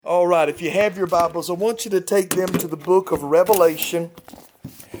All right, if you have your Bibles, I want you to take them to the book of Revelation.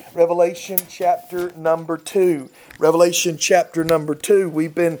 Revelation chapter number 2. Revelation chapter number 2.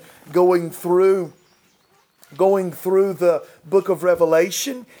 We've been going through the book of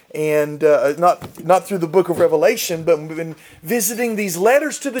Revelation, and not through the book of Revelation, but we've been visiting these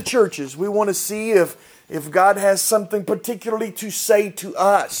letters to the churches. We want to see if God has something particularly to say to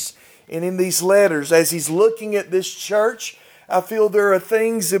us. And in these letters, as He's looking at this church, I feel there are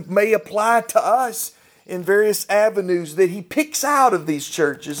things that may apply to us in various avenues that He picks out of these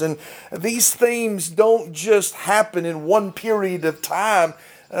churches. And these themes don't just happen in one period of time,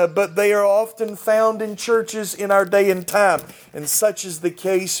 but they are often found in churches in our day and time. And such is the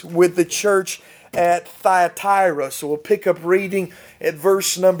case with the church at Thyatira. So we'll pick up reading at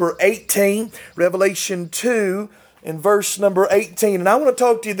verse number 18, Revelation 2 and verse number 18. And I want to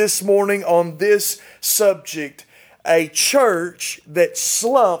talk to you this morning on this subject: a church that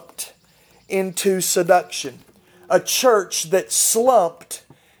slumped into seduction. A church that slumped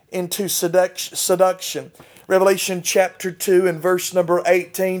into seduction. Revelation chapter 2 and verse number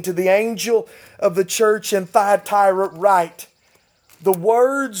 18. To the angel of the church in Thyatira write, the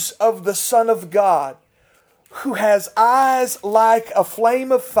words of the Son of God, who has eyes like a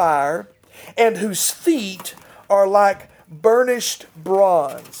flame of fire, and whose feet are like burnished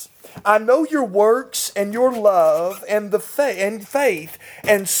bronze. I know your works and your love and faith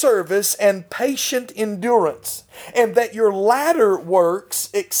and service and patient endurance, and that your latter works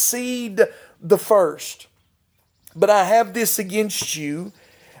exceed the first. But I have this against you,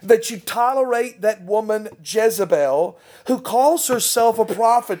 that you tolerate that woman Jezebel, who calls herself a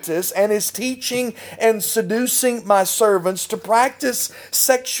prophetess and is teaching and seducing my servants to practice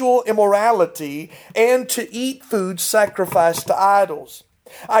sexual immorality and to eat food sacrificed to idols.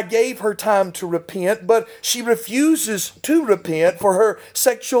 I gave her time to repent, but she refuses to repent for her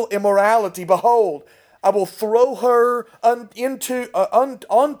sexual immorality. Behold, I will throw her onto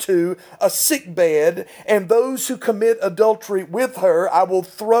a sick bed, and those who commit adultery with her I will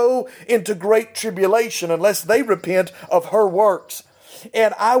throw into great tribulation unless they repent of her works.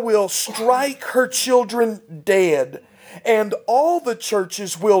 And I will strike her children dead. And all the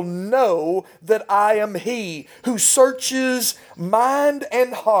churches will know that I am He who searches mind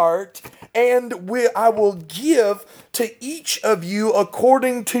and heart, and I will give to each of you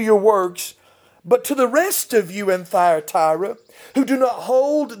according to your works. But to the rest of you in Thyatira, who do not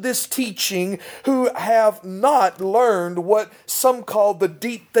hold this teaching, who have not learned what some call the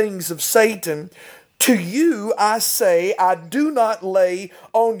deep things of Satan, to you I say, I do not lay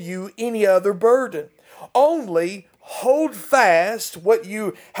on you any other burden. Only hold fast what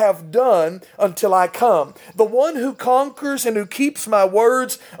you have done until I come. The one who conquers and who keeps my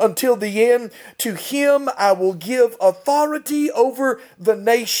words until the end, to him I will give authority over the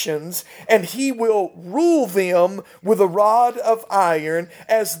nations, and he will rule them with a rod of iron.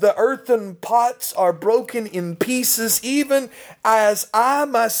 As the earthen pots are broken in pieces, even as I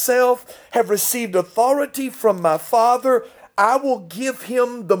myself have received authority from my Father, I will give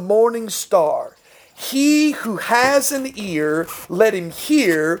him the morning star. He who has an ear, let him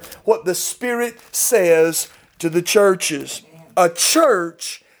hear what the Spirit says to the churches. A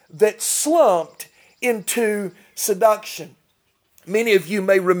church that slumped into seduction. Many of you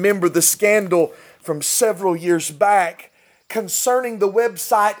may remember the scandal from several years back concerning the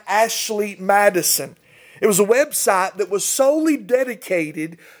website Ashley Madison. It was a website that was solely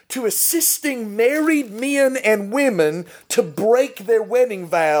dedicated to assisting married men and women to break their wedding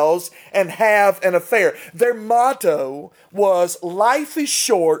vows and have an affair. Their motto was, life is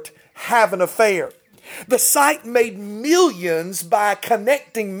short, have an affair. The site made millions by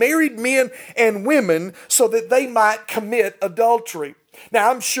connecting married men and women so that they might commit adultery.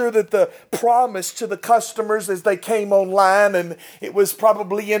 Now, I'm sure that the promise to the customers as they came online, and it was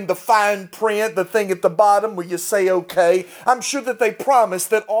probably in the fine print, the thing at the bottom where you say okay, I'm sure that they promised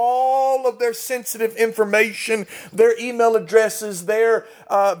that all of their sensitive information, their email addresses, their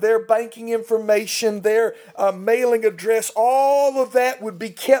banking information, their mailing address, all of that would be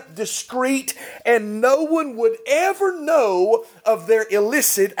kept discreet, and no one would ever know of their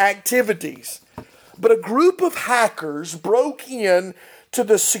illicit activities. But a group of hackers broke in to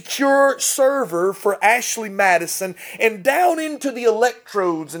the secure server for Ashley Madison and down into the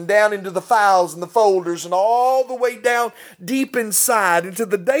electrodes and down into the files and the folders and all the way down deep inside into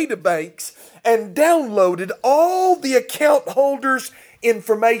the databanks and downloaded all the account holders'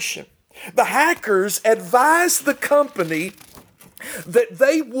 information. The hackers advised the company that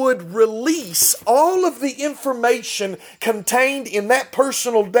they would release all of the information contained in that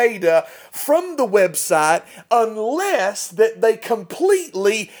personal data from the website unless that they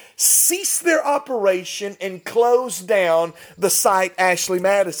completely cease their operation and close down the site Ashley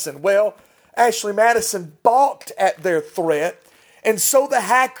Madison. Well, Ashley Madison balked at their threat, and so the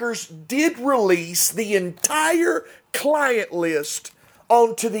hackers did release the entire client list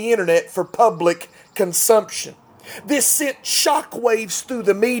onto the internet for public consumption. This sent shockwaves through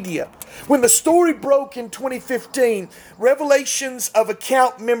the media. When the story broke in 2015, revelations of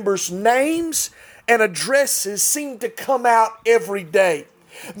account members' names and addresses seemed to come out every day.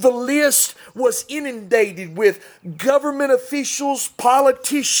 The list was inundated with government officials,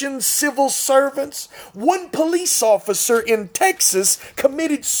 politicians, civil servants. One police officer in Texas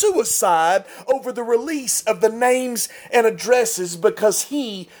committed suicide over the release of the names and addresses because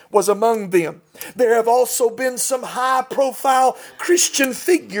he was among them. There have also been some high-profile Christian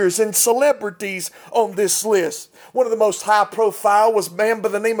figures and celebrities on this list. One of the most high-profile was a man by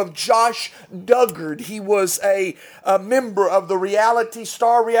the name of Josh Dugard. He was a member of the reality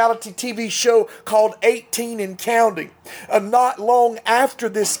TV show called 18 and Counting. Not long after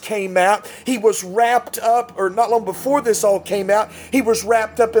this came out, he was wrapped up, or not long before this all came out, he was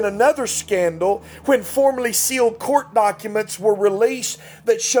wrapped up in another scandal when formerly sealed court documents were released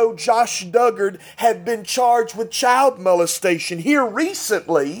that showed Josh Dugard had been charged with child molestation. Here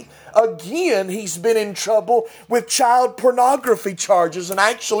recently, again, he's been in trouble with child pornography charges and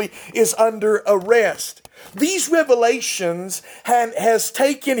actually is under arrest. These revelations has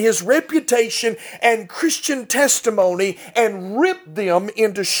taken his reputation and Christian testimony and ripped them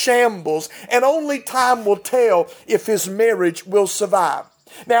into shambles, and only time will tell if his marriage will survive.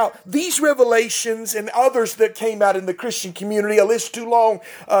 Now, these revelations and others that came out in the Christian community, a list too long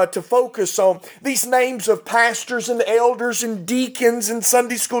to focus on, these names of pastors and elders and deacons and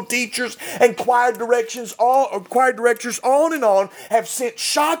Sunday school teachers and choir directors, on and on, have sent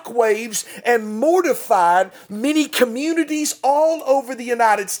shockwaves and mortified many communities all over the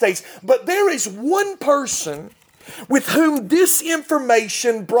United States. But there is one person with whom this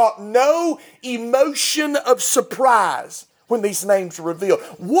information brought no emotion of surprise when these names were revealed.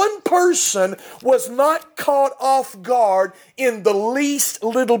 One person was not caught off guard in the least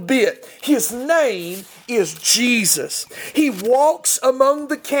little bit. His name is Jesus. He walks among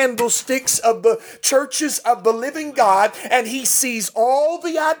the candlesticks of the churches of the living God, and he sees all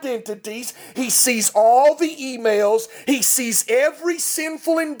the identities. He sees all the emails. He sees every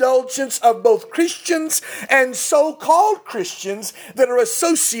sinful indulgence of both Christians and so-called Christians that are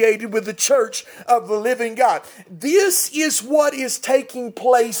associated with the church of the living God. This is what is taking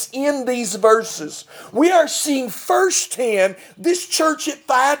place in these verses. We are seeing firsthand this church at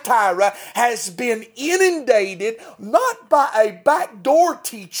Thyatira has been inundated not by a backdoor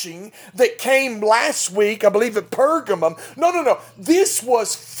teaching that came last week, I believe at Pergamum. No. This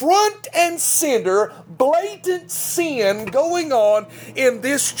was front and center, blatant sin going on in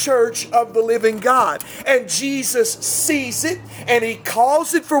this church of the living God. And Jesus sees it, and he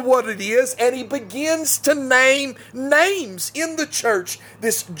calls it for what it is, and he begins to name names in the church,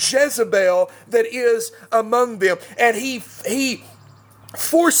 this Jezebel that is among them. And he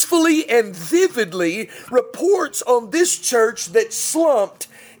forcefully and vividly reports on this church that slumped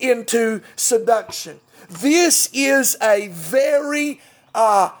into seduction. This is a very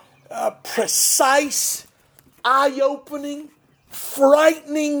precise, eye-opening,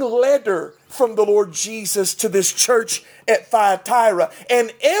 frightening letter from the Lord Jesus to this church at Thyatira.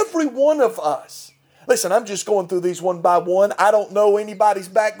 And every one of us, listen, I'm just going through these one by one. I don't know anybody's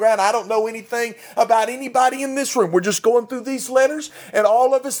background. I don't know anything about anybody in this room. We're just going through these letters, and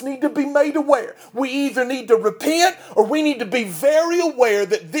all of us need to be made aware. We either need to repent or we need to be very aware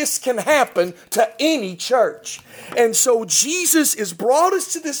that this can happen to any church. And so Jesus has brought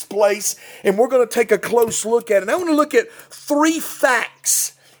us to this place, and we're going to take a close look at it. And I want to look at 3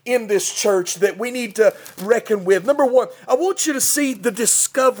 facts in this church that we need to reckon with. Number 1, I want you to see the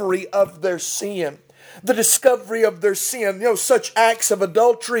discovery of their sin. The discovery of their sin. You know, such acts of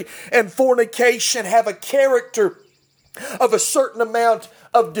adultery and fornication have a character of a certain amount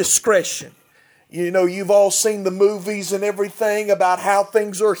of discretion. You know, you've all seen the movies and everything about how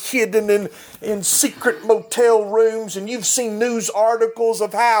things are hidden in secret motel rooms, and you've seen news articles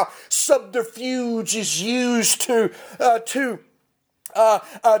of how subterfuge is used to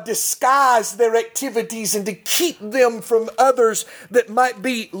disguise their activities and to keep them from others that might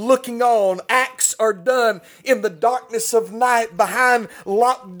be looking on. Acts are done in the darkness of night behind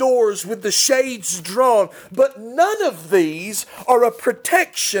locked doors with the shades drawn. But none of these are a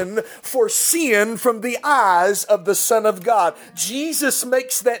protection for sin from the eyes of the Son of God. Jesus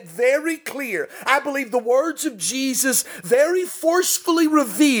makes that very clear. I believe the words of Jesus very forcefully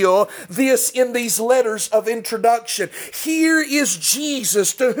reveal this in these letters of introduction. Here is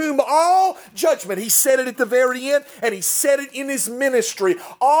Jesus, to whom all judgment, he said it at the very end, and he said it in his ministry,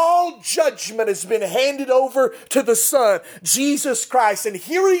 all judgment has been handed over to the Son, Jesus Christ. And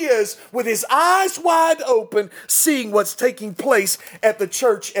here he is with his eyes wide open, seeing what's taking place at the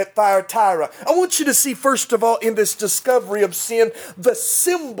church at Thyatira. I want you to see, first of all, in this discovery of sin, the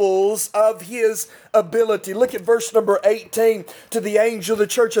symbols of his ability. Look at verse number 18. To the angel of the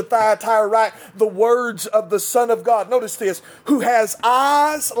church of Thyatira write the words of the Son of God. Notice this. Who has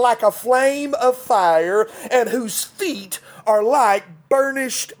eyes like a flame of fire and whose feet are like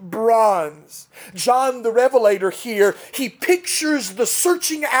burnished bronze. John the Revelator here, he pictures the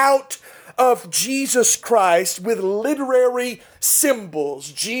searching out of Jesus Christ with literary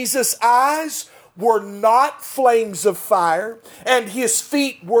symbols. Jesus' eyes were not flames of fire, and his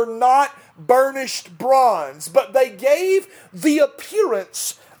feet were not burnished bronze, but they gave the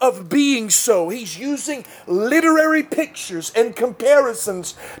appearance of being so. He's using literary pictures and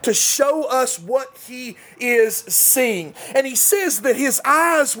comparisons to show us what he is seeing. And he says that his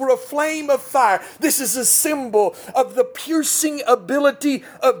eyes were a flame of fire. This is a symbol of the piercing ability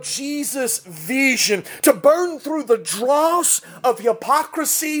of Jesus' vision to burn through the dross of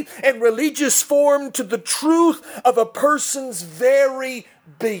hypocrisy and religious form to the truth of a person's very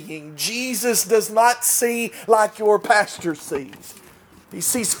being. Jesus does not see like your pastor sees. He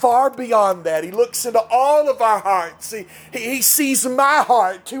sees far beyond that. He looks into all of our hearts. He sees my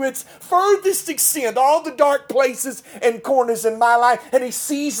heart to its furthest extent, all the dark places and corners in my life, and he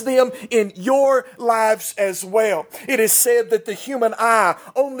sees them in your lives as well. It is said that the human eye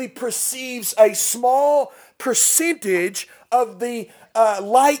only perceives a small percentage of the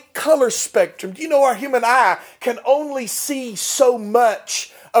light color spectrum. Do you know our human eye can only see so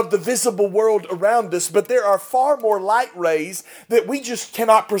much of the visible world around us, but there are far more light rays that we just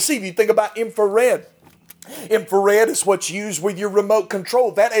cannot perceive. You think about infrared. Infrared is what's used with your remote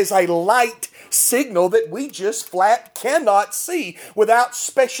control. That is a light signal that we just flat cannot see without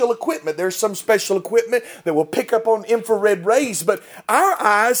special equipment. There's some special equipment that will pick up on infrared rays, but our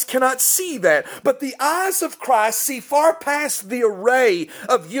eyes cannot see that. But the eyes of Christ see far past the array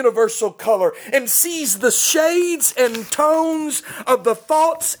of universal color and sees the shades and tones of the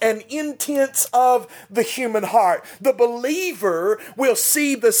thoughts and intents of the human heart. The believer will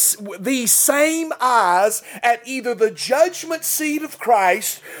see these same eyes at either the judgment seat of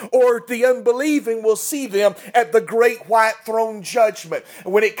Christ, or the unbelieving will see them at the great white throne judgment.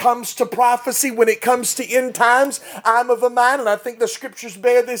 When it comes to prophecy, when it comes to end times, I'm of a mind, and I think the scriptures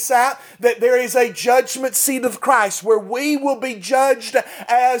bear this out, that there is a judgment seat of Christ where we will be judged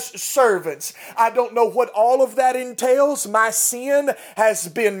as servants. I don't know what all of that entails. My sin has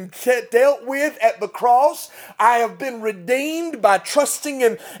been dealt with at the cross. I have been redeemed by trusting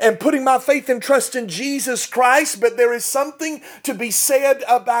and putting my faith and trust in Jesus Christ, but there is something to be said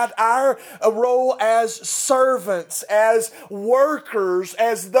about our role as servants, as workers,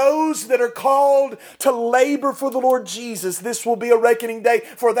 as those that are called to labor for the Lord Jesus. This will be a reckoning day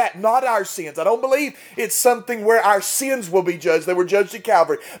for that, not our sins. I don't believe it's something where our sins will be judged. They were judged at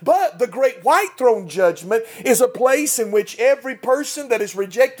Calvary. But the great white throne judgment is a place in which every person that has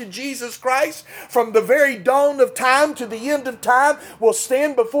rejected Jesus Christ from the very dawn of time to the end of time will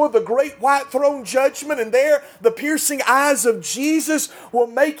stand before the great white throne judgment, and there the piercing eyes of Jesus will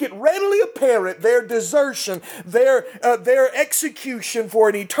make it readily apparent their desertion, their execution for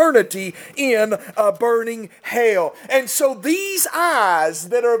an eternity in a burning hell. And so these eyes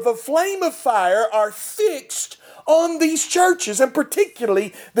that are of a flame of fire are fixed on these churches, and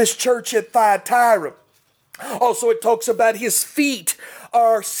particularly this church at Thyatira. Also, it talks about his feet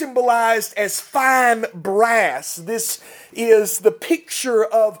are symbolized as fine brass. This is the picture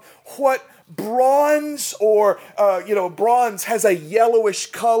of what bronze, or bronze has a yellowish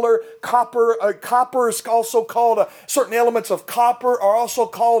color. Copper is also called, certain elements of copper are also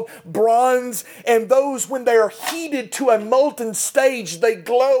called bronze. And those, when they are heated to a molten stage, they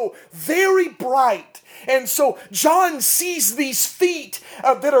glow very bright. And so John sees these feet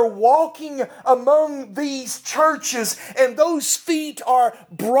that are walking among these churches, and those feet are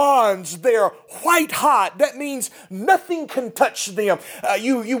bronze. They're white hot. That means nothing can touch them.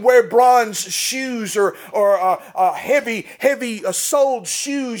 You wear bronze shoes or heavy soled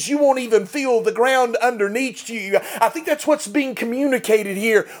shoes. You won't even feel the ground underneath you. I think that's what's being communicated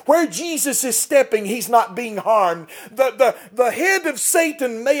here. Where Jesus is stepping, he's not being harmed. The head of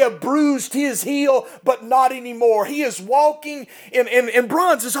Satan may have bruised his heel, but not anymore. He is walking in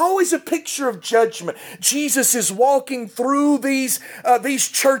bronze. Is always a picture of judgment. Jesus is walking through these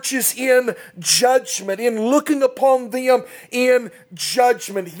churches in judgment, in looking upon them in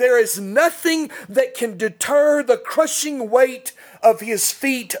judgment. There is nothing that can deter the crushing weight of his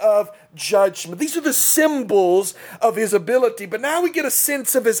feet of judgment. These are the symbols of his ability. But now we get a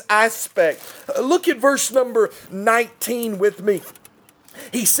sense of his aspect. Look at verse number 19 with me.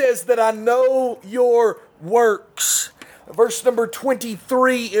 He says that I know your works. Verse number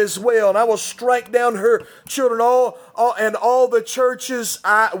 23 as well. And I will strike down her children, all the churches.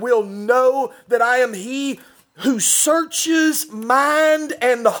 I will know that I am he who searches mind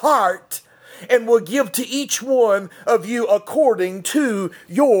and heart, and will give to each one of you according to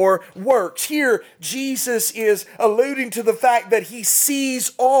your works. Here, Jesus is alluding to the fact that he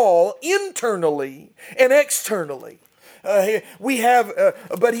sees all internally and externally. But he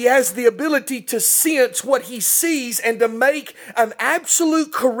has the ability to sense what he sees and to make an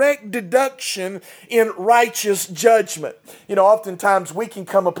absolute correct deduction in righteous judgment. You know, oftentimes we can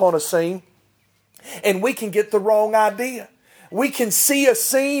come upon a scene and we can get the wrong idea. We can see a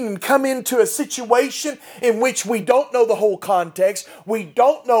scene and come into a situation in which we don't know the whole context. We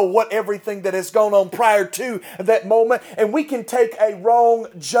don't know what everything that has gone on prior to that moment, and we can take a wrong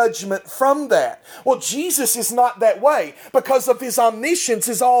judgment from that. Well, Jesus is not that way because of his omniscience,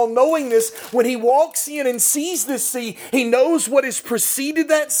 his all-knowingness. When he walks in and sees this scene, he knows what has preceded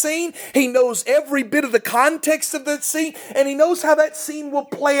that scene. He knows every bit of the context of that scene, and he knows how that scene will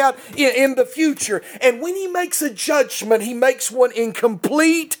play out in the future. And when he makes a judgment, he makes one in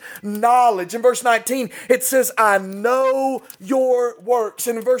complete knowledge. In verse 19, it says, I know your works.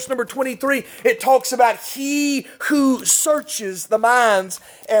 And in verse number 23, it talks about he who searches the minds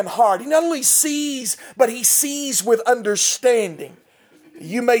and heart. He not only sees, but he sees with understanding.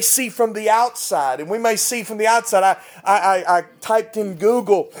 You may see from the outside, and we may see from the outside. I typed in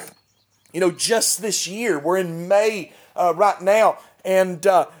Google, just this year, we're in May right now, and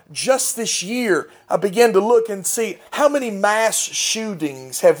just this year, I began to look and see how many mass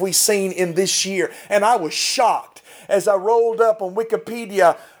shootings have we seen in this year. And I was shocked as I rolled up on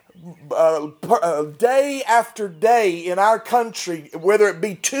Wikipedia day after day in our country, whether it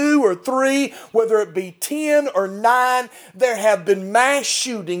be 2 or 3, whether it be 10 or 9, there have been mass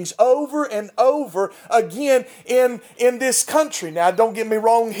shootings over and over again in this country. Now, don't get me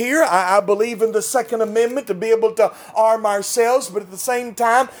wrong here. I believe in the Second Amendment to be able to arm ourselves, but at the same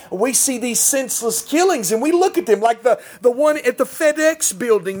time, we see these senseless killings and we look at them like the one at the FedEx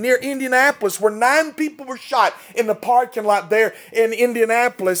building near Indianapolis where 9 people were shot in the parking lot there in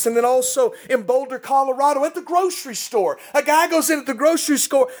Indianapolis. And then also in Boulder, Colorado, at the grocery store. A guy goes in at the grocery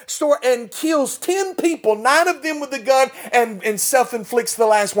store and kills 10 people, 9 of them with a gun, and self-inflicts the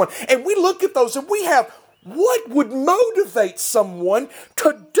last one. And we look at those and we have, what would motivate someone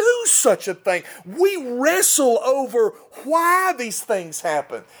to do such a thing? We wrestle over why these things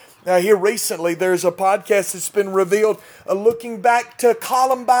happen. Now, here recently, there's a podcast that's been revealed looking back to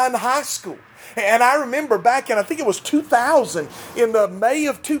Columbine High School. And I remember back in, I think it was 2000, in the May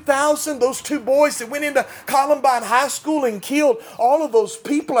of 2000, those 2 boys that went into Columbine High School and killed all of those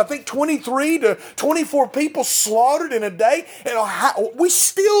people. I think 23 to 24 people slaughtered in a day. And we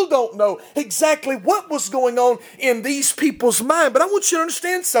still don't know exactly what was going on in these people's mind. But I want you to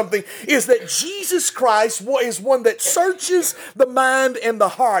understand something, is that Jesus Christ is one that searches the mind and the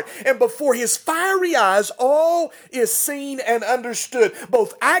heart. And before his fiery eyes, all is seen and understood.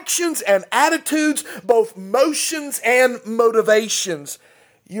 Both actions and attitudes, both motions and motivations.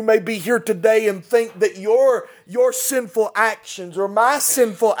 You may be here today and think that your sinful actions or my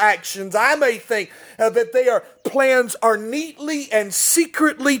sinful actions, I may think that their plans are neatly and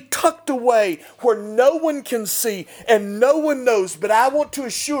secretly tucked away where no one can see and no one knows. But I want to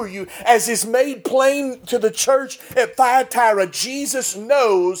assure you, as is made plain to the church at Thyatira, Jesus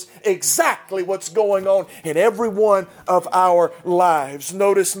knows exactly what's going on in every one of our lives.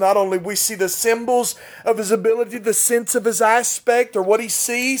 Notice not only we see the symbols of his ability, the sense of his aspect or what he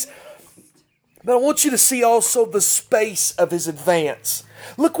sees, but I want you to see also the space of his advance.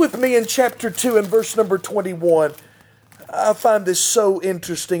 Look with me in chapter 2 and verse number 21. I find this so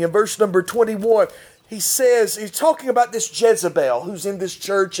interesting. In verse number 21, he says, he's talking about this Jezebel who's in this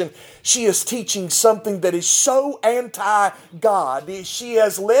church, and she is teaching something that is so anti-God. She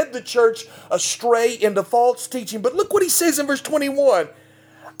has led the church astray into false teaching. But look what he says in verse 21.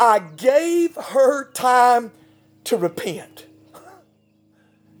 I gave her time to repent.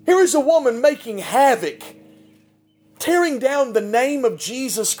 Here is a woman making havoc, tearing down the name of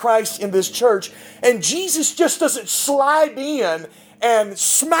Jesus Christ in this church, and Jesus just doesn't slide in and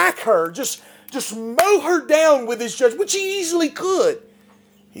smack her, just mow her down with his judgment, which he easily could.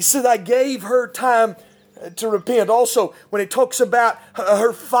 He said, I gave her time to repent. Also, when it talks about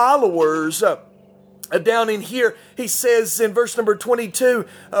her followers, down in here, he says in verse number 22,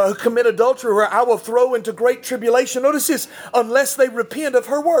 who commit adultery, where I will throw into great tribulation. Notice this, unless they repent of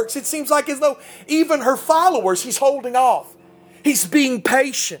her works. It seems like as though even her followers, he's holding off. He's being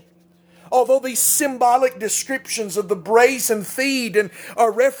patient. Although these symbolic descriptions of the brazen feet and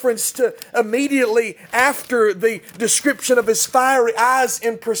are referenced to immediately after the description of his fiery eyes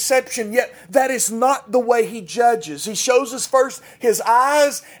in perception, yet that is not the way he judges. He shows us first his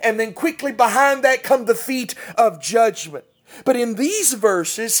eyes, and then quickly behind that come the feet of judgment. But in these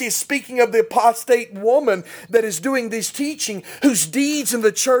verses, he's speaking of the apostate woman that is doing this teaching, whose deeds in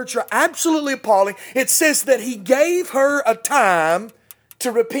the church are absolutely appalling. It says that he gave her a time to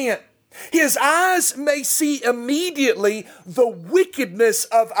repent. His eyes may see immediately the wickedness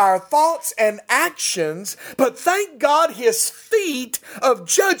of our thoughts and actions, but thank God his feet of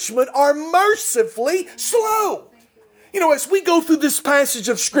judgment are mercifully slow. You know, as we go through this passage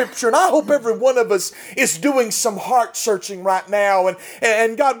of Scripture, and I hope every one of us is doing some heart searching right now,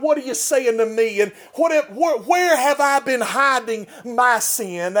 and God, what are you saying to me? And where have I been hiding my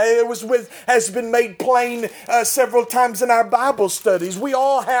sin? It has been made plain several times in our Bible studies. We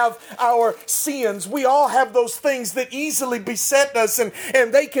all have our sins. We all have those things that easily beset us, and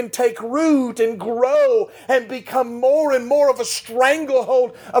they can take root and grow and become more and more of a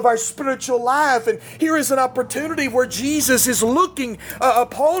stranglehold of our spiritual life. And here is an opportunity where Jesus is looking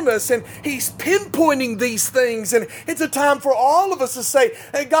upon us, and he's pinpointing these things, and it's a time for all of us to say,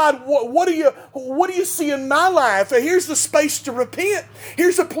 hey God, what do you see in my life? Here's the space to repent.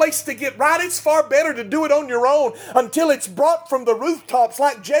 Here's a place to get right. It's far better to do it on your own until it's brought from the rooftops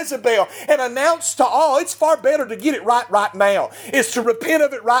like Jezebel and announced to all. It's far better to get it right now. It's to repent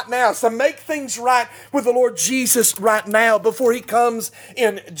of it right now. So make things right with the Lord Jesus right now before he comes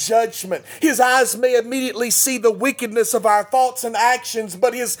in judgment. His eyes may immediately see the wickedness of our thoughts and actions,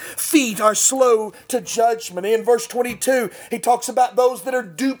 but his feet are slow to judgment. In verse 22, he talks about those that are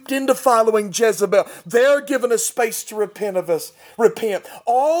duped into following Jezebel. They're given a space to repent.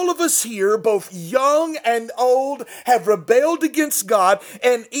 All of us here, both young and old, have rebelled against God,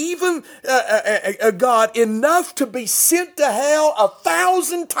 and even God enough to be sent to hell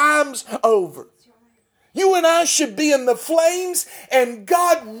 1,000 times over. You and I should be in the flames, and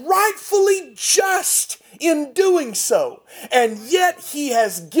God rightfully just in doing so. And yet he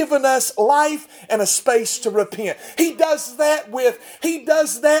has given us life and a space to repent. He does that with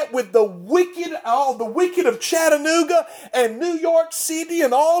the wicked of Chattanooga and New York City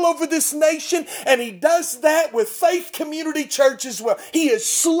and all over this nation. And he does that with Faith Community Church as well. He is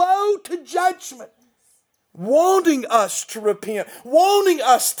slow to judgment, wanting us to repent, wanting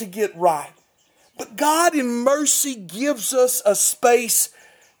us to get right. But God in mercy gives us a space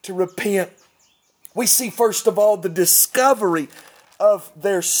to repent. We see, first of all, the discovery of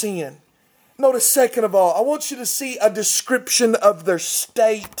their sin. Notice, second of all, I want you to see a description of their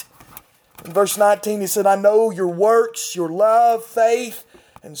state. In verse 19, he said, I know your works, your love, faith,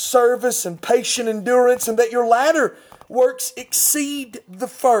 and service, and patient endurance, and that your latter works exceed the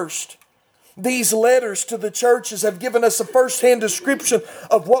first. These letters to the churches have given us a first-hand description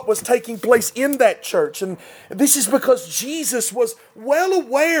of what was taking place in that church. And this is because Jesus was well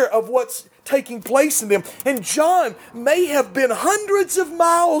aware of what's taking place in them. And John may have been hundreds of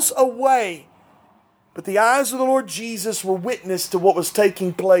miles away, but the eyes of the Lord Jesus were witness to what was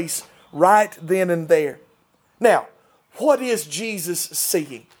taking place right then and there. Now, what is Jesus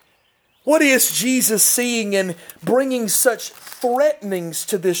seeing? What is Jesus seeing in bringing such threatenings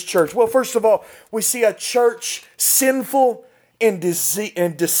to this church? Well, first of all, we see a church sinful and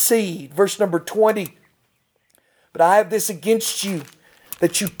deceived. Verse number 20. But I have this against you,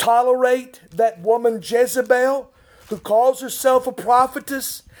 that you tolerate that woman Jezebel, who calls herself a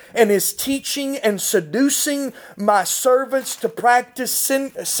prophetess, and is teaching and seducing my servants to practice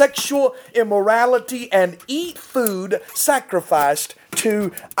sexual immorality and eat food sacrificed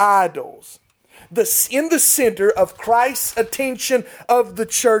to idols. In the center of Christ's attention of the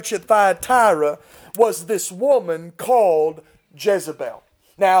church at Thyatira was this woman called Jezebel.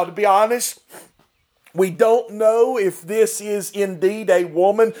 Now, to be honest, We don't know if this is indeed a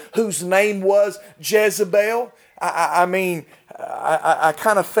woman whose name was Jezebel. I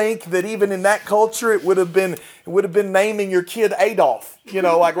kind of think that even in that culture, it would have been naming your kid Adolf.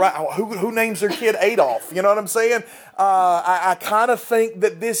 Like who names their kid Adolf? You know what I'm saying? I kind of think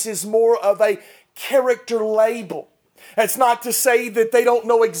that this is more of a character label. That's not to say that they don't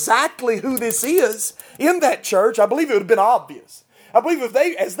know exactly who this is in that church. I believe it would have been obvious. I believe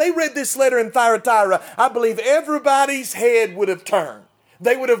as they read this letter in Thyatira, I believe everybody's head would have turned.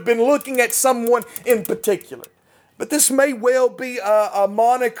 They would have been looking at someone in particular. But this may well be a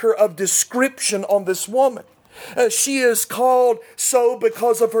moniker of description on this woman. She is called so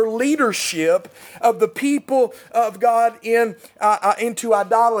because of her leadership of the people of God into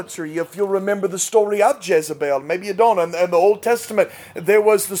idolatry. If you'll remember the story of Jezebel, maybe you don't. In the Old Testament, there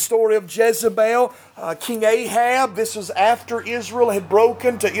was the story of Jezebel, King Ahab. This was after Israel had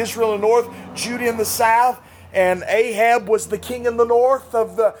broken to Israel in the north, Judah in the south. And Ahab was the king in the north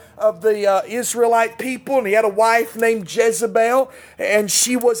of the Israelite people, and he had a wife named Jezebel, and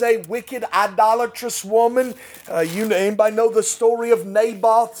she was a wicked, idolatrous woman. Anybody know the story of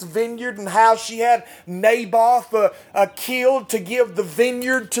Naboth's vineyard and how she had Naboth killed to give the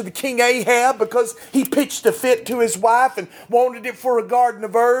vineyard to the king Ahab because he pitched a fit to his wife and wanted it for a garden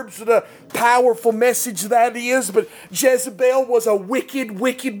of herbs? What a powerful message that is. But Jezebel was a wicked,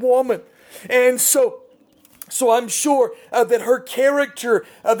 wicked woman, and so I'm sure that her character,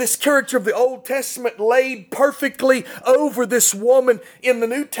 this character of the Old Testament, laid perfectly over this woman in the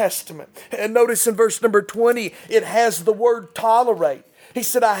New Testament. And notice in verse number 20, it has the word tolerate. He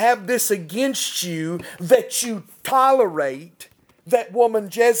said, I have this against you that you tolerate that woman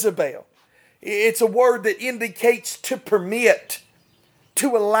Jezebel. It's a word that indicates to permit,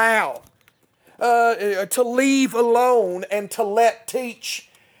 to allow, to leave alone, and to let teach.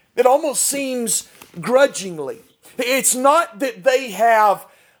 It almost seems grudgingly. It's not that they have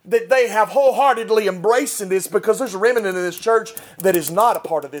wholeheartedly embracing this, because there's a remnant in this church that is not a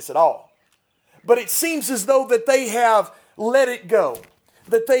part of this at all. But it seems as though that they have let it go,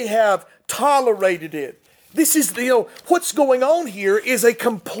 that they have tolerated it. This is what's going on here is a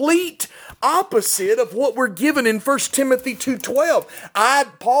complete opposite of what we're given in 1 Timothy 2:12.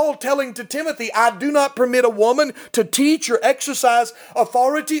 Paul telling to Timothy, I do not permit a woman to teach or exercise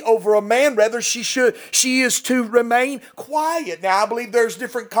authority over a man. Rather, she is to remain quiet. Now, I believe there's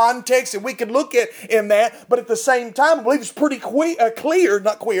different contexts that we could look at in that, but at the same time, I believe it's pretty clear that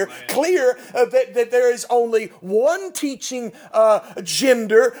there is only one teaching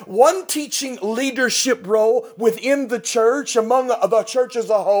gender, one teaching leadership role within the church, among the church as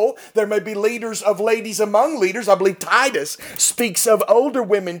a whole. There may be leaders of ladies among leaders. I believe Titus speaks of older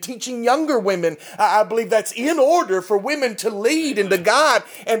women teaching younger women. I believe that's in order for women to lead and to guide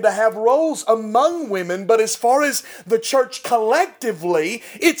and to have roles among women. But as far as the church collectively,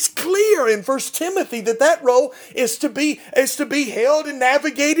 it's clear in 1 Timothy that role is to be held and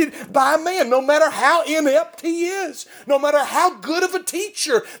navigated by a man, no matter how inept he is, no matter how good of a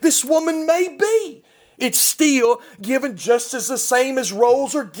teacher this woman may be. It's still given just as the same as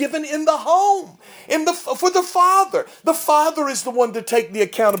roles are given in the home, for the father. The father is the one to take the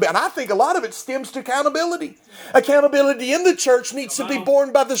accountability. And I think a lot of it stems to accountability. Accountability in the church needs to be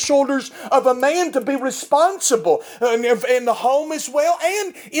borne by the shoulders of a man to be responsible. In the home as well,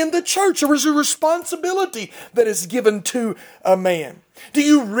 and in the church, there is a responsibility that is given to a man. Do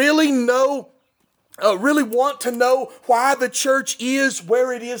you really want to know why the church is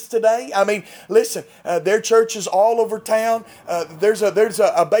where it is today? I mean, listen, there are churches all over town. There's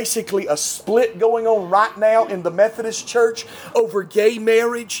basically a split going on right now in the Methodist Church over gay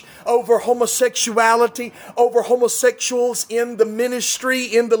marriage, over homosexuality, over homosexuals in the ministry,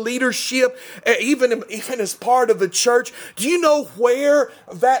 in the leadership, even as part of the church. Do you know where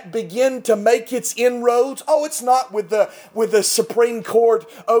that began to make its inroads? Oh, it's not with the Supreme Court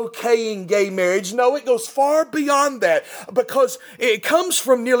okaying gay marriage. No, it goes far beyond that, because it comes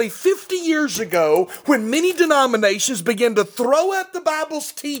from nearly 50 years ago when many denominations began to throw out the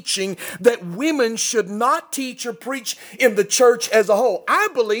Bible's teaching that women should not teach or preach in the church as a whole. I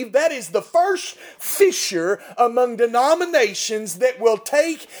believe that is the first fissure among denominations that will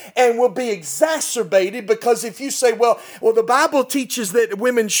take and will be exacerbated, because if you say, well, the Bible teaches that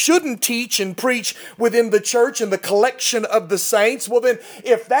women shouldn't teach and preach within the church and the collection of the saints, well then,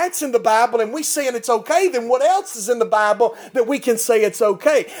 if that's in the Bible and we say saying it's okay, then what else is in the Bible that we can say it's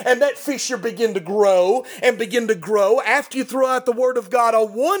okay? And that fissure begin to grow and begin to grow. After you throw out the Word of God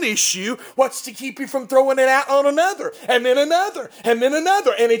on one issue, what's to keep you from throwing it out on another, and then another, and then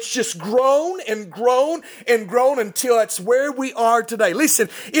another? And it's just grown and grown and grown until it's where we are today. Listen,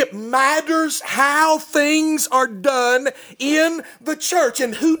 it matters how things are done in the church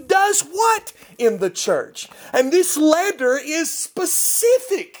and who does what in the church. And this letter is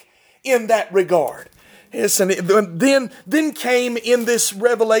specific in that regard. Yes, and then came in this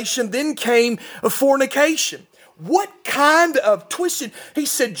revelation, then came fornication. What kind of twisted? He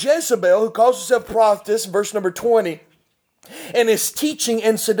said Jezebel, who calls herself prophetess, verse number 20, and is teaching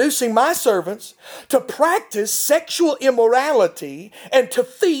and seducing my servants to practice sexual immorality and to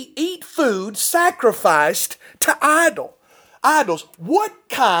eat food sacrificed to idols. What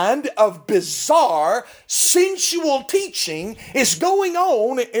kind of bizarre, sensual teaching is going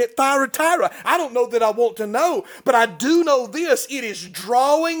on at Thyatira? I don't know that I want to know, but I do know this. It is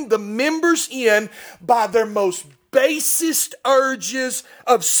drawing the members in by their most basest urges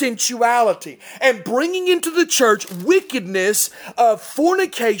of sensuality and bringing into the church wickedness of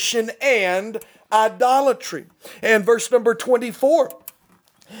fornication and idolatry. And verse number 24,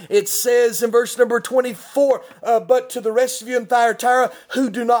 it says in verse number 24, but to the rest of you in Thyatira who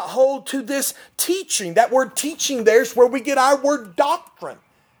do not hold to this teaching. That word teaching there is where we get our word doctrine.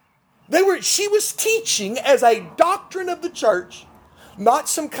 She was teaching as a doctrine of the church, not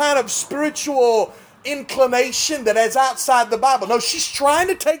some kind of spiritual inclination that is outside the Bible. No, she's trying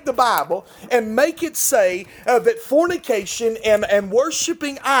to take the Bible and make it say that fornication and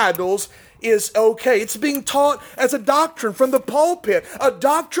worshiping idols is okay. It's being taught as a doctrine from the pulpit, a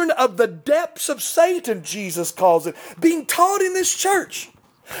doctrine of the depths of Satan, Jesus calls it, being taught in this church.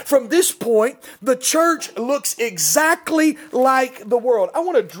 From this point, the church looks exactly like the world. I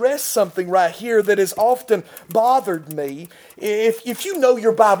want to address something right here that has often bothered me. If you know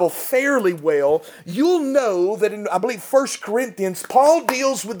your Bible fairly well, you'll know that in, I believe, 1 Corinthians, Paul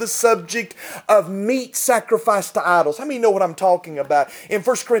deals with the subject of meat sacrificed to idols. How many know what I'm talking about? In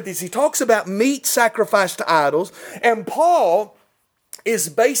 1 Corinthians, he talks about meat sacrificed to idols, and Paul is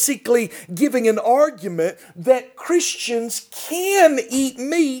basically giving an argument that Christians can eat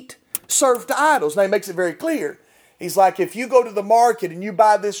meat served to idols. Now he makes it very clear. He's like, if you go to the market and you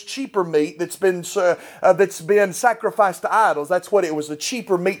buy this cheaper meat that's been sacrificed to idols, that's what it was, the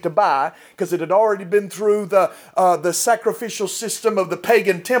cheaper meat to buy, because it had already been through the sacrificial system of the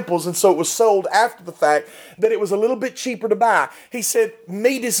pagan temples, and so it was sold after the fact, that it was a little bit cheaper to buy. He said,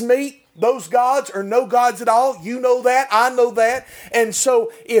 meat is meat. Those gods are no gods at all. You know that. I know that. And so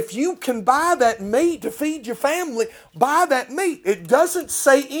if you can buy that meat to feed your family, buy that meat. It doesn't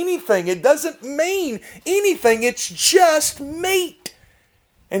say anything. It doesn't mean anything. It's just meat.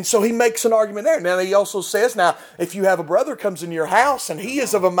 And so he makes an argument there. Now he also says, now if you have a brother comes into your house and he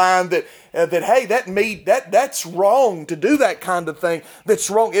is of a mind that hey, that meat, that's wrong to do that kind of thing. That's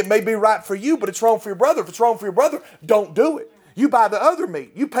wrong. It may be right for you, but it's wrong for your brother. If it's wrong for your brother, don't do it. You buy the other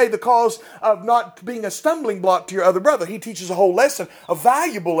meat. You pay the cause of not being a stumbling block to your other brother. He teaches a whole lesson, a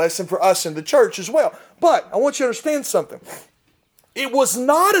valuable lesson for us in the church as well. But I want you to understand something. It was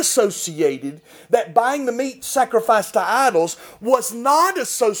not associated, that buying the meat sacrificed to idols was not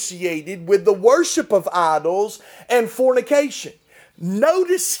associated with the worship of idols and fornication.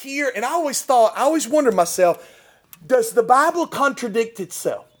 Notice here, and I always wondered myself, does the Bible contradict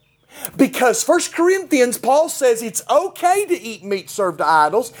itself? Because 1 Corinthians, Paul says it's okay to eat meat served to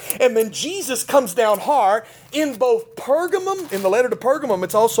idols. And then Jesus comes down hard in both Pergamum, in the letter to Pergamum,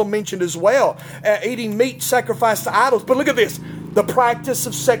 it's also mentioned as well, eating meat sacrificed to idols. But look at this, the practice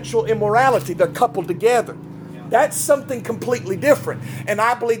of sexual immorality, they're coupled together. That's something completely different. And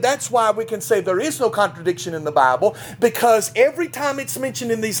I believe that's why we can say there is no contradiction in the Bible, because every time it's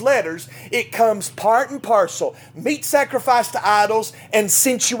mentioned in these letters, it comes part and parcel. Meat sacrificed to idols and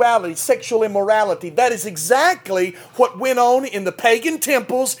sensuality, sexual immorality. That is exactly what went on in the pagan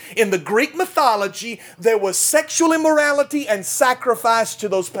temples, in the Greek mythology. There was sexual immorality and sacrifice to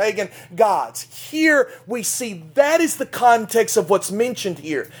those pagan gods. Here we see that is the context of what's mentioned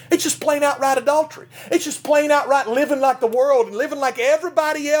here. It's just plain outright adultery. It's just plain outright living like the world and living like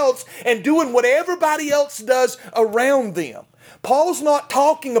everybody else and doing what everybody else does around them. Paul's not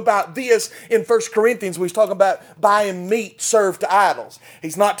talking about this in 1 Corinthians when he's talking about buying meat served to idols.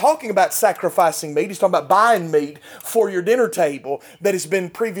 He's not talking about sacrificing meat. He's talking about buying meat for your dinner table that has been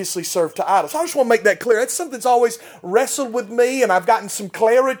previously served to idols. I just want to make that clear. That's something that's always wrestled with me, and I've gotten some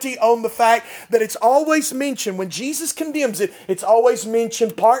clarity on the fact that it's always mentioned, when Jesus condemns it, it's always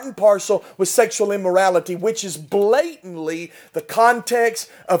mentioned part and parcel with sexual immorality, which is blatantly the context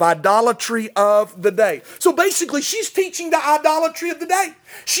of idolatry of the day. So basically, she's teaching the idolatry of the day.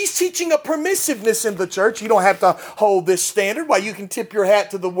 She's teaching a permissiveness in the church. You don't have to hold this standard. Why, you can tip your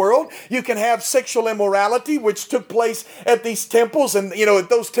hat to the world. You can have sexual immorality, which took place at these temples. And, at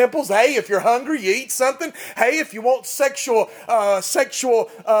those temples, hey, if you're hungry, you eat something. Hey, if you want sexual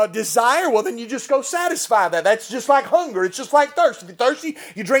desire, well, then you just go satisfy that. That's just like hunger. It's just like thirst. If you're thirsty,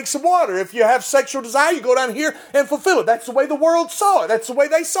 you drink some water. If you have sexual desire, you go down here and fulfill it. That's the way the world saw it. That's the way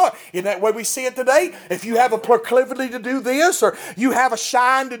they saw it. Isn't that way we see it today? If you have a proclivity to do this, or you have a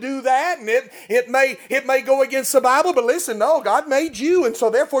shine to do that, and it may go against the Bible, but listen, no, God made you, and so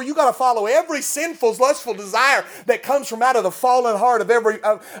therefore you got to follow every sinful, lustful desire that comes from out of the fallen heart of every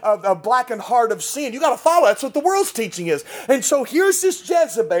blackened heart of sin. You got to follow. That's what the world's teaching is. And so here's this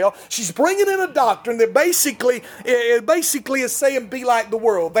Jezebel. She's bringing in a doctrine that basically is saying, be like the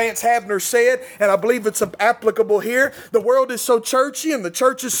world. Vance Havner said, and I believe it's applicable here, the world is so churchy and the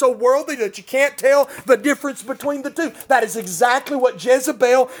church is so worldly that you can't tell the difference between the two. That is exactly what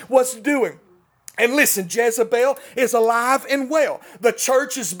Jezebel was doing. And listen, Jezebel is alive and well. The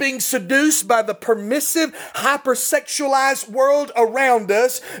church is being seduced by the permissive, hypersexualized world around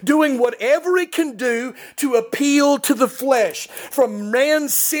us, doing whatever it can do to appeal to the flesh. From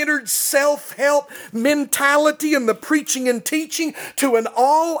man-centered self-help mentality in the preaching and teaching to an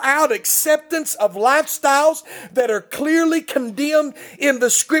all-out acceptance of lifestyles that are clearly condemned in the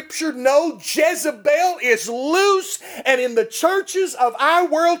Scripture. No, Jezebel is loose and in the churches of our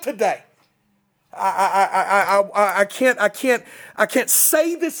world today. I can't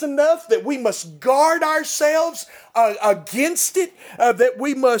say this enough, that we must guard ourselves against it, that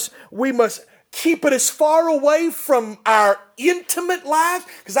we must keep it as far away from our intimate lives,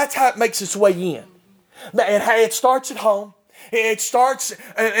 because that's how it makes its way in. And it starts at home. It starts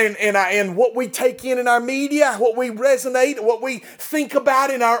in what we take in our media, what we resonate, what we think about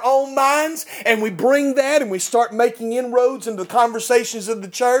in our own minds, and we bring that and we start making inroads into the conversations of the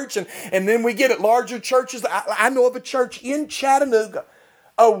church, and then we get at larger churches. I know of a church in Chattanooga,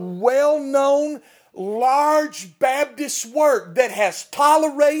 a well-known large Baptist work that has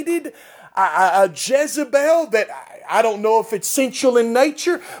tolerated a Jezebel that I don't know if it's sensual in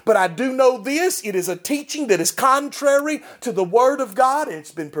nature, but I do know this. It is a teaching that is contrary to the Word of God.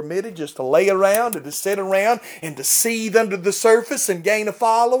 It's been permitted just to lay around and to sit around and to seethe under the surface and gain a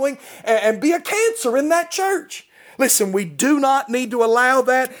following and be a cancer in that church. Listen, we do not need to allow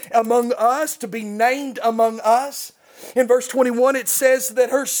that among us, to be named among us. In verse 21, it says that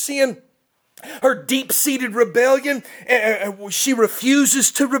her sin, her deep-seated rebellion, she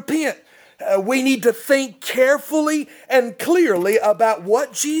refuses to repent. We need to think carefully and clearly about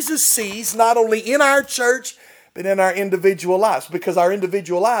what Jesus sees, not only in our church, but in our individual lives. Because our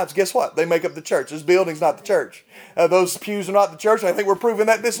individual lives, guess what? They make up the church. This building's not the church. Those pews are not the church. I think we're proving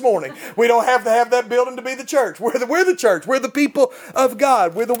that this morning. We don't have to have that building to be the church. We're the church. We're the people of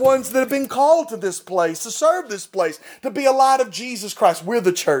God. We're the ones that have been called to this place, to serve this place, to be a light of Jesus Christ. We're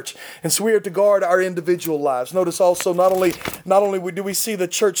the church. And so we are to guard our individual lives. Notice also, not only do we see the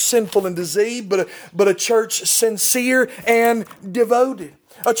church sinful and diseased, but a church sincere and devoted.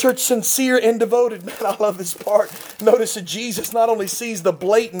 A church sincere and devoted. Man, I love this part. Notice that Jesus not only sees the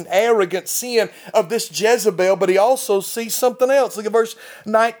blatant, arrogant sin of this Jezebel, but he also sees something else. Look at verse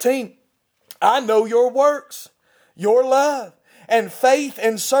 19. I know your works, your love, and faith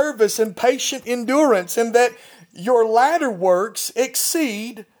and service and patient endurance, and that your latter works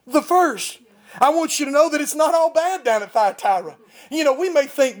exceed the first. I want you to know that it's not all bad down at Thyatira. You know, we may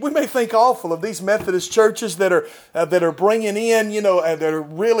think awful of these Methodist churches that are bringing in, that are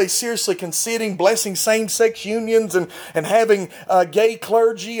really seriously considering blessing same-sex unions and having gay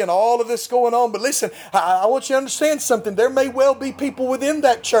clergy and all of this going on. But listen, I want you to understand something. There may well be people within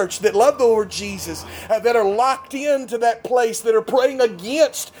that church that love the Lord Jesus, that are locked into that place, that are praying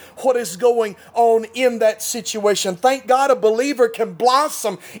against what is going on in that situation. Thank God a believer can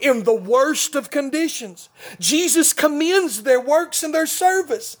blossom in the worst of conditions. Jesus commends their works and their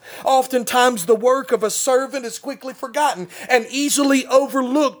service. Oftentimes the work of a servant is quickly forgotten and easily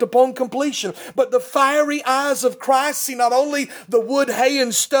overlooked upon completion. But the fiery eyes of Christ see not only the wood, hay,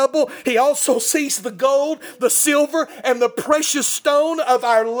 and stubble, he also sees the gold, the silver, and the precious stone of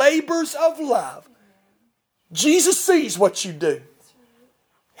our labors of love. Jesus sees what you do.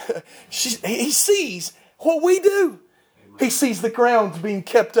 He sees what we do. He sees the grounds being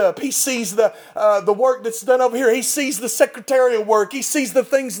kept up. He sees the work that's done over here. He sees the secretarial work. He sees the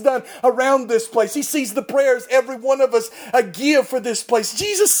things done around this place. He sees the prayers every one of us give for this place.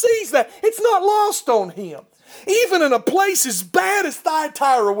 Jesus sees that. It's not lost on Him. Even in a place as bad as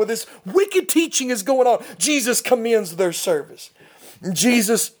Thyatira, where this wicked teaching is going on, Jesus commends their service.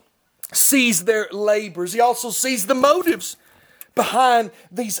 Jesus sees their labors. He also sees the motives behind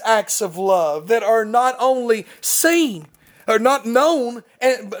these acts of love that are not only seen, are not known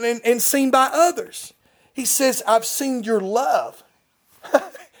and seen by others. He says, I've seen your love.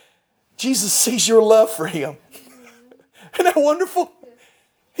 Jesus sees your love for Him. Isn't that wonderful?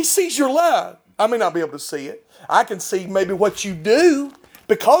 He sees your love. I may not be able to see it. I can see maybe what you do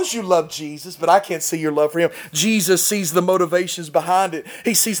because you love Jesus, but I can't see your love for Him. Jesus sees the motivations behind it.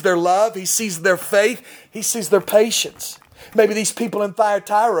 He sees their love. He sees their faith. He sees their patience. Maybe these people in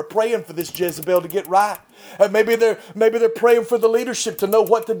Thyatira are praying for this Jezebel to get right. Maybe they're praying for the leadership to know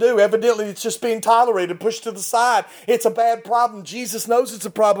what to do. Evidently, it's just being tolerated, pushed to the side. It's a bad problem. Jesus knows it's a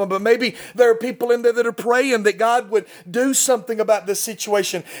problem, but maybe there are people in there that are praying that God would do something about this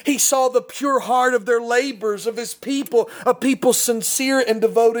situation. He saw the pure heart of their labors, of His people, a people sincere and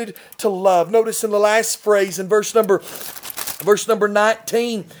devoted to love. Notice in the last phrase, in verse number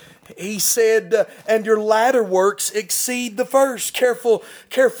 19, He said, and your latter works exceed the first.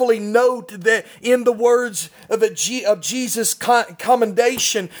 Carefully note that in the words of Jesus'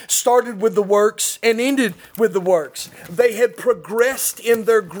 commendation started with the works and ended with the works. They had progressed in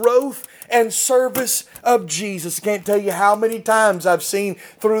their growth and service of Jesus. I can't tell you how many times I've seen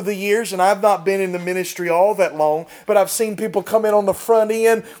through the years, and I've not been in the ministry all that long, but I've seen people come in on the front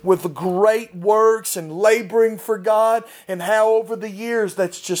end with great works and laboring for God, and how over the years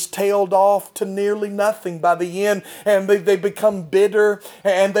that's just tailed off to nearly nothing by the end, and they become bitter,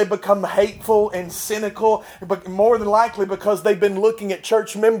 and they become hateful and cynical, but more than likely because they've been looking at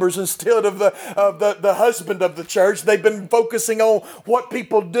church members instead of the husband of the church. They've been focusing on what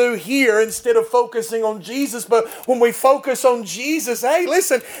people do here instead of focusing on Jesus. But when we focus on Jesus, hey,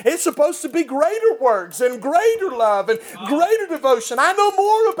 listen, it's supposed to be greater works and greater love and greater devotion. I know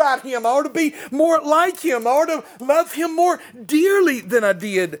more about Him. I ought to be more like Him. I ought to love Him more dearly than I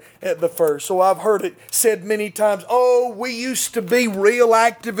did at the first. So I've heard it said many times, oh, we used to be real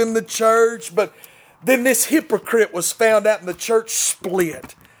active in the church, but then this hypocrite was found out and the church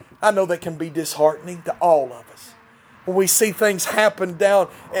split. I know that can be disheartening to all of us when we see things happen down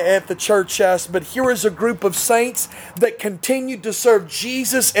at the church house. But here is a group of saints that continued to serve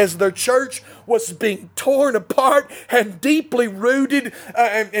Jesus as their church was being torn apart and deeply rooted,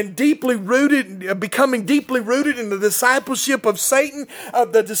 becoming deeply rooted in the discipleship of Satan,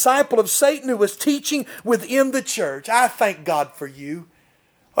 the disciple of Satan who was teaching within the church. I thank God for you.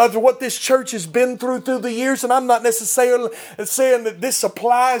 After what this church has been through the years, and I'm not necessarily saying that this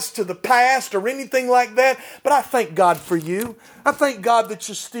applies to the past or anything like that, but I thank God for you. I thank God that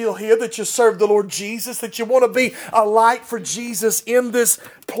you're still here, that you serve the Lord Jesus, that you want to be a light for Jesus in this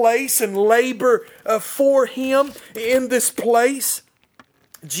place and labor for Him in this place.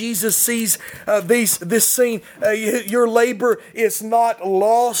 Jesus sees this scene. Your labor is not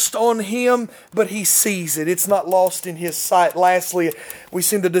lost on Him, but He sees it. It's not lost in His sight. Lastly, we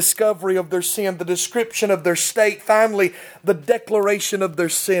see the discovery of their sin, the description of their state. Finally, the declaration of their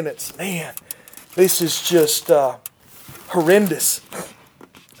sentence. Man, this is just horrendous.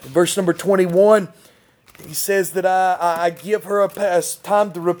 In verse number 21, He says that I give her a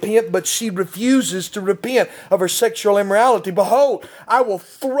time to repent, but she refuses to repent of her sexual immorality. Behold, I will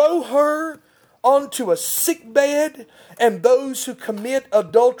throw her onto a sick bed, and those who commit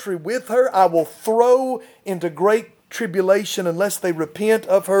adultery with her I will throw into great tribulation unless they repent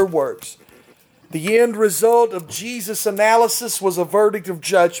of her works. The end result of Jesus' analysis was a verdict of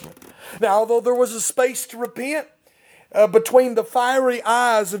judgment. Now, although there was a space to repent, between the fiery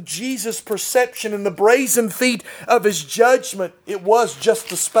eyes of Jesus' perception and the brazen feet of His judgment, it was just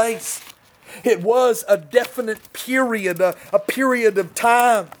a space. It was a definite period, a period of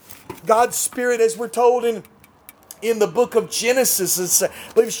time. God's Spirit, as we're told in the book of Genesis, I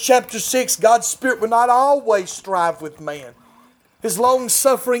believe it's chapter 6, God's Spirit will not always strive with man. His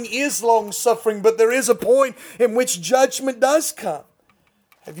long-suffering is long-suffering, but there is a point in which judgment does come.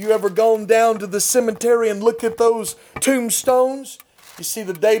 Have you ever gone down to the cemetery and looked at those tombstones? You see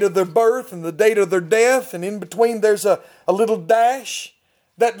the date of their birth and the date of their death, and in between there's a little dash.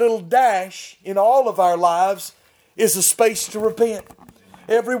 That little dash in all of our lives is a space to repent.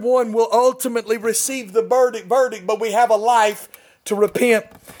 Everyone will ultimately receive the verdict, but we have a life to repent.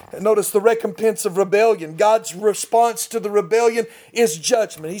 Notice the recompense of rebellion. God's response to the rebellion is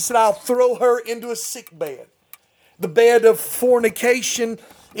judgment. He said, I'll throw her into a sick bed. The bed of fornication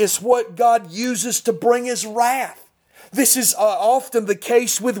is what God uses to bring His wrath. This is often the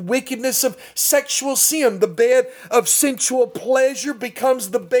case with wickedness of sexual sin. The bed of sensual pleasure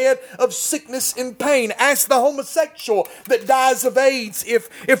becomes the bed of sickness and pain. Ask the homosexual that dies of AIDS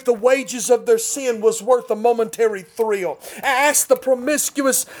if the wages of their sin was worth a momentary thrill. Ask the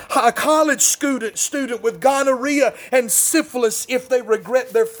promiscuous college student with gonorrhea and syphilis if they regret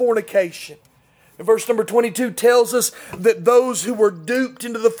their fornication. Verse number 22 tells us that those who were duped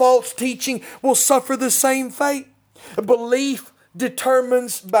into the false teaching will suffer the same fate. Belief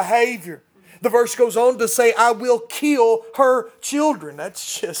determines behavior. The verse goes on to say, I will kill her children.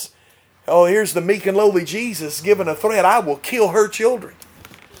 That's just, here's the meek and lowly Jesus giving a threat. I will kill her children.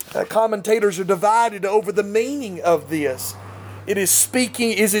 Commentators are divided over the meaning of this. Is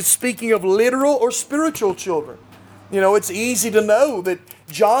it speaking of literal or spiritual children? It's easy to know that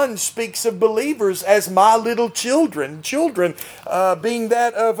John speaks of believers as my little children. Children being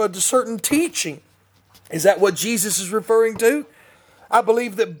that of a certain teaching. Is that what Jesus is referring to? I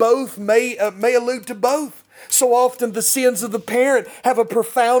believe that both may allude to both. So often the sins of the parent have a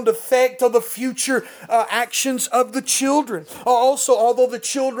profound effect on the future actions of the children. Also, although the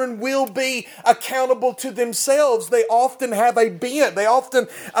children will be accountable to themselves, they often have a bent. They often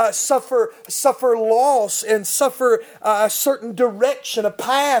suffer loss and suffer a certain direction, a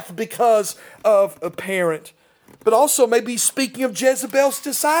path because of a parent. But also maybe speaking of Jezebel's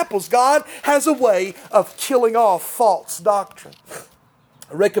disciples. God has a way of killing off false doctrine.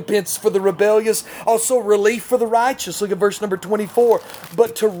 Recompense for the rebellious, also relief for the righteous. Look at verse number 24.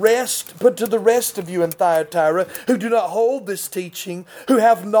 But to the rest of you in Thyatira, who do not hold this teaching, who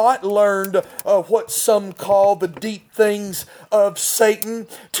have not learned what some call the deep things of Satan,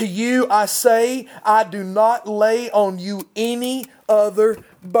 to you I say, I do not lay on you any other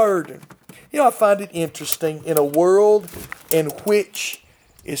burden. I find it interesting in a world in which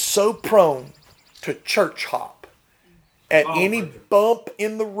is so prone to church hop. At any bump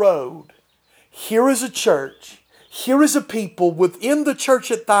in the road, here is a church, here is a people within the church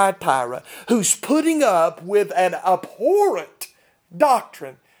at Thyatira who's putting up with an abhorrent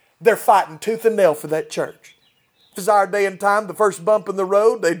doctrine. They're fighting tooth and nail for that church. If it's our day and time, the first bump in the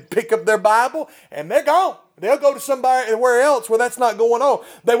road, they'd pick up their Bible and they're gone. They'll go to somewhere else where that's not going on.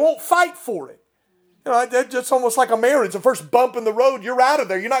 They won't fight for it. It's just almost like a marriage. The first bump in the road, you're out of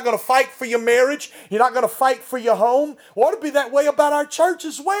there. You're not going to fight for your marriage. You're not going to fight for your home. We ought to be that way about our church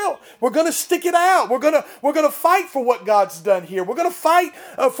as well. We're going to stick it out. We're going to fight for what God's done here. We're going to fight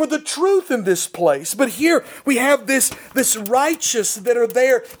for the truth in this place. But here we have this righteous that are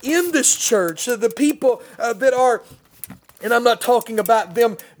there in this church. The people that are... And I'm not talking about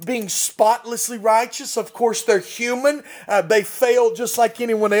them being spotlessly righteous. Of course, they're human. They fail just like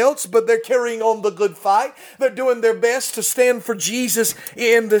anyone else, but they're carrying on the good fight. They're doing their best to stand for Jesus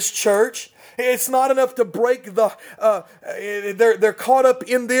in this church. It's not enough to break they're caught up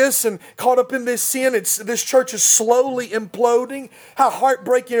in this and caught up in this sin. This church is slowly imploding. How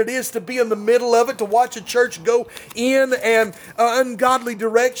heartbreaking it is to be in the middle of it, to watch a church go in an ungodly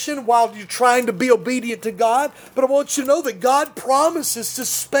direction while you're trying to be obedient to God. But I want you to know that God promises to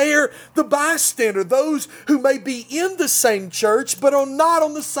spare the bystander, those who may be in the same church but are not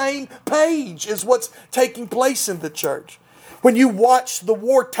on the same page as what's taking place in the church. When you watch the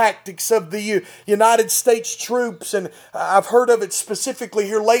war tactics of the United States troops, and I've heard of it specifically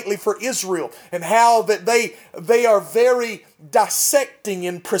here lately for Israel, and how that they are very dissecting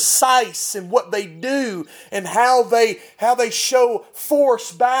and precise in what they do, and how they show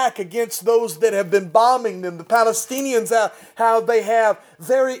force back against those that have been bombing them. The Palestinians, how they have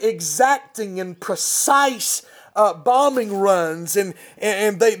very exacting and precise bombing runs, and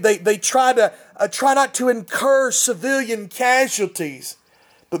they try not to incur civilian casualties.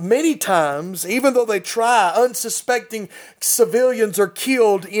 But many times, even though they try, unsuspecting civilians are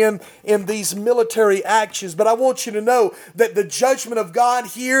killed in these military actions. But I want you to know that the judgment of God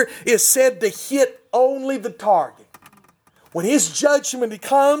here is said to hit only the target. When His judgment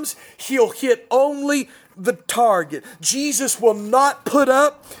comes, He'll hit only the target. Jesus will not put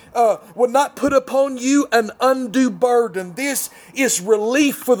upon you an undue burden. This is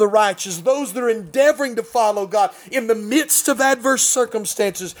relief for the righteous, those that are endeavoring to follow God in the midst of adverse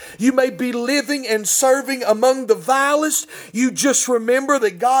circumstances. You may be living and serving among the vilest. You just remember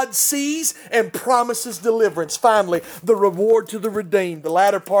that God sees and promises deliverance. Finally, the reward to the redeemed. The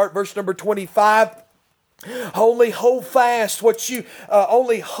latter part, verse number 25. Only hold fast what you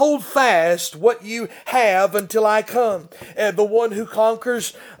have until I come. And the one who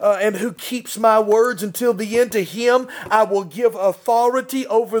conquers and who keeps my words until the end, to him I will give authority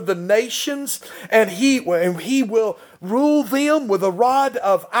over the nations, and he will rule them with a rod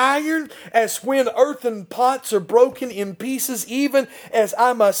of iron, as when earthen pots are broken in pieces, even as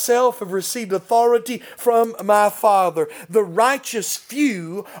I myself have received authority from my Father. The righteous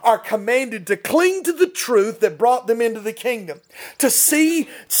few are commanded to cling to the truth that brought them into the kingdom. To see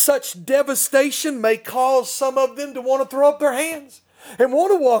such devastation may cause some of them to want to throw up their hands and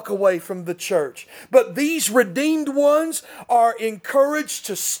want to walk away from the church. But these redeemed ones are encouraged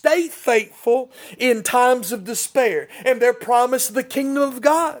to stay faithful in times of despair. And they're promised the kingdom of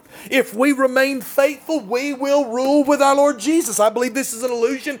God. If we remain faithful, we will rule with our Lord Jesus. I believe this is an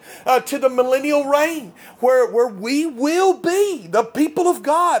allusion to the millennial reign, where we will be, the people of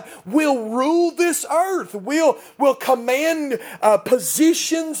God, will rule this earth. Will command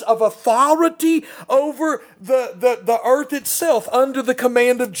positions of authority over the earth itself under the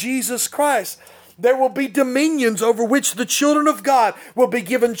command of Jesus Christ. There will be dominions over which the children of God will be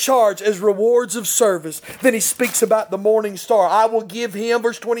given charge as rewards of service. Then he speaks about the morning star. I will give him,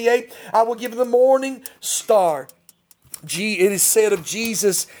 verse 28, I will give the morning star. It is said of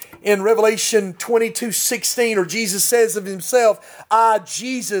Jesus in Revelation 22:16, or Jesus says of himself, I,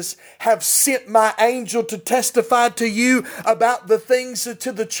 Jesus, have sent my angel to testify to you about the things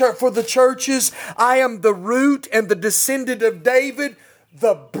to the church, for the churches. I am the root and the descendant of David,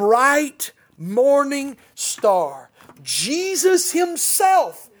 the bright morning star. Jesus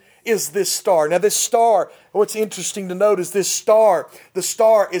himself is this star. Now this star, what's interesting to note is the star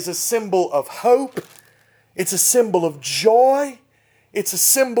is a symbol of hope. It's a symbol of joy. It's a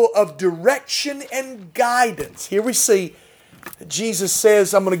symbol of direction and guidance. Here we see Jesus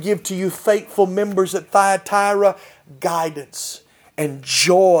says, I'm going to give to you faithful members at Thyatira guidance and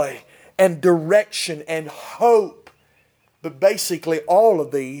joy and direction and hope. But basically all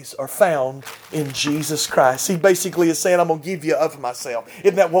of these are found in Jesus Christ. He basically is saying, I'm going to give you of myself.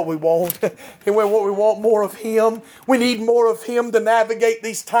 Isn't that what we want? Isn't that what we want? More of Him. We need more of Him to navigate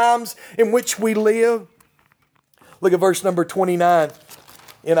these times in which we live. Look at verse number 29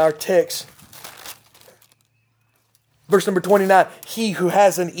 in our text. Verse number 29, he who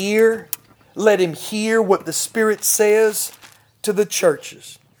has an ear, let him hear what the Spirit says to the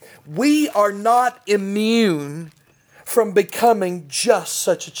churches. We are not immune from becoming just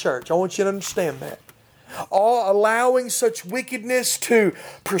such a church. I want you to understand that. Allowing such wickedness to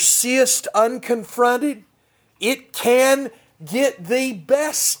persist unconfronted, it can get the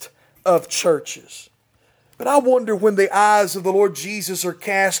best of churches. But I wonder, when the eyes of the Lord Jesus are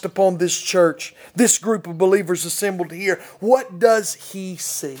cast upon this church, this group of believers assembled here, what does He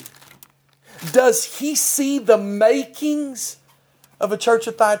see? Does He see the makings of a church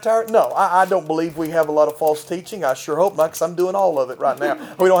at Thyatira? No, I don't believe we have a lot of false teaching. I sure hope not, because I'm doing all of it right now.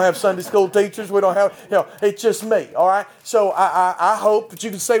 We don't have Sunday school teachers. We don't have, it's just me, all right? So I hope that you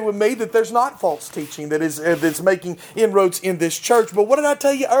can say with me that there's not false teaching that's making inroads in this church. But what did I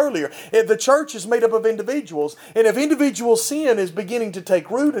tell you earlier? If the church is made up of individuals, and if individual sin is beginning to take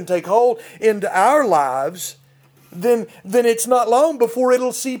root and take hold into our lives, then it's not long before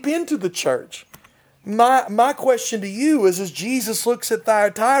it'll seep into the church. My question to you is, as Jesus looks at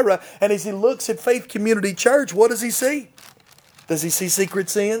Thyatira and as He looks at Faith Community Church, what does He see? Does He see secret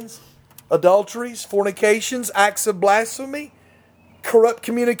sins, adulteries, fornications, acts of blasphemy, corrupt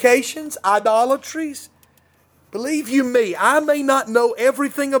communications, idolatries? Believe you me, I may not know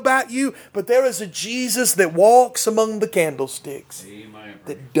everything about you, but there is a Jesus that walks among the candlesticks. Amen.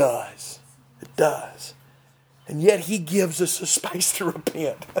 That does. It does. And yet He gives us a space to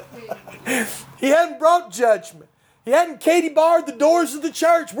repent. He hadn't brought judgment. He hadn't Katie barred the doors of the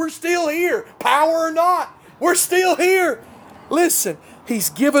church. We're still here. Power or not, we're still here. Listen, He's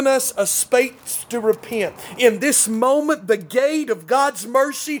given us a space to repent. In this moment, the gate of God's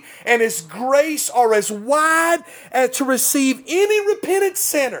mercy and His grace are as wide as to receive any repentant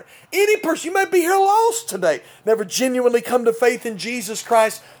sinner. Any person, you may be here lost today, never genuinely come to faith in Jesus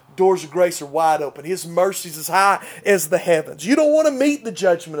Christ. Doors of grace are wide open. His mercy is as high as the heavens. You don't want to meet the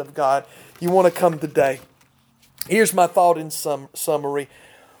judgment of God. You want to come today. Here's my thought in summary.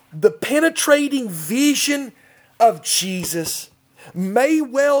 The penetrating vision of Jesus may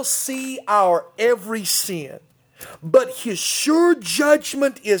well see our every sin, but His sure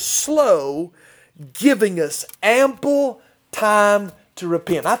judgment is slow, giving us ample time to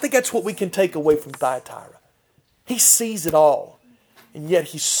repent. I think that's what we can take away from Thyatira. He sees it all. And yet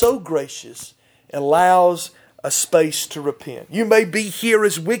He's so gracious and allows a space to repent. You may be here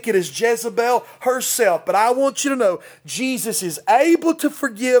as wicked as Jezebel herself, but I want you to know Jesus is able to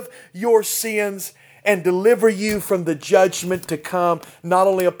forgive your sins and deliver you from the judgment to come, not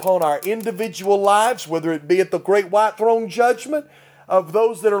only upon our individual lives, whether it be at the great white throne judgment of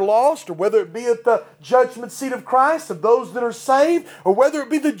those that are lost, or whether it be at the judgment seat of Christ of those that are saved, or whether it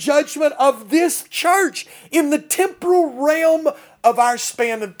be the judgment of this church in the temporal realm of our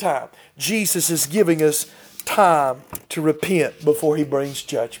span of time. Jesus is giving us time to repent before He brings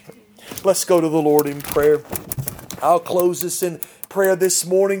judgment. Let's go to the Lord in prayer. I'll close this in prayer this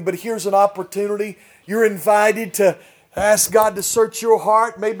morning, but here's an opportunity. You're invited to ask God to search your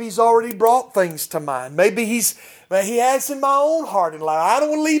heart. Maybe He's already brought things to mind. Maybe He has in my own heart and life. I don't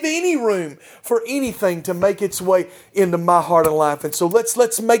want to leave any room for anything to make its way into my heart and life. And so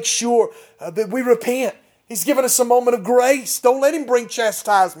let's make sure that we repent. He's given us a moment of grace. Don't let Him bring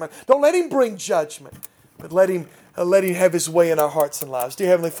chastisement. Don't let Him bring judgment. But let Him have His way in our hearts and lives. Dear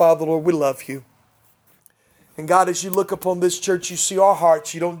Heavenly Father, Lord, we love You. And God, as You look upon this church, You see our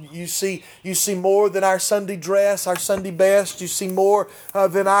hearts. You see more than our Sunday dress, our Sunday best. You see more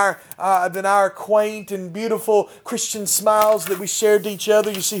than our quaint and beautiful Christian smiles that we share to each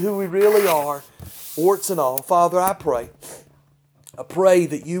other. You see who we really are, warts and all. Father, I pray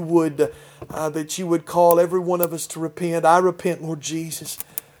that You would call every one of us to repent. I repent, Lord Jesus.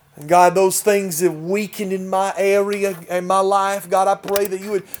 And God, those things that weakened in my area and my life, God, I pray that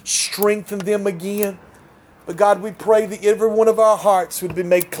You would strengthen them again. But God, we pray that every one of our hearts would be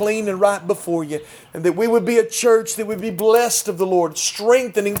made clean and right before You, and that we would be a church that would be blessed of the Lord,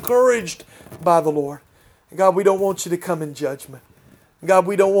 strengthened, encouraged by the Lord. And God, we don't want You to come in judgment. God,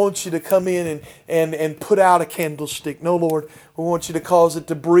 we don't want You to come in and put out a candlestick. No, Lord, we want You to cause it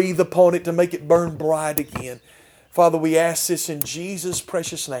to breathe upon it, to make it burn bright again. Father, we ask this in Jesus'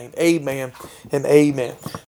 precious name. Amen and amen.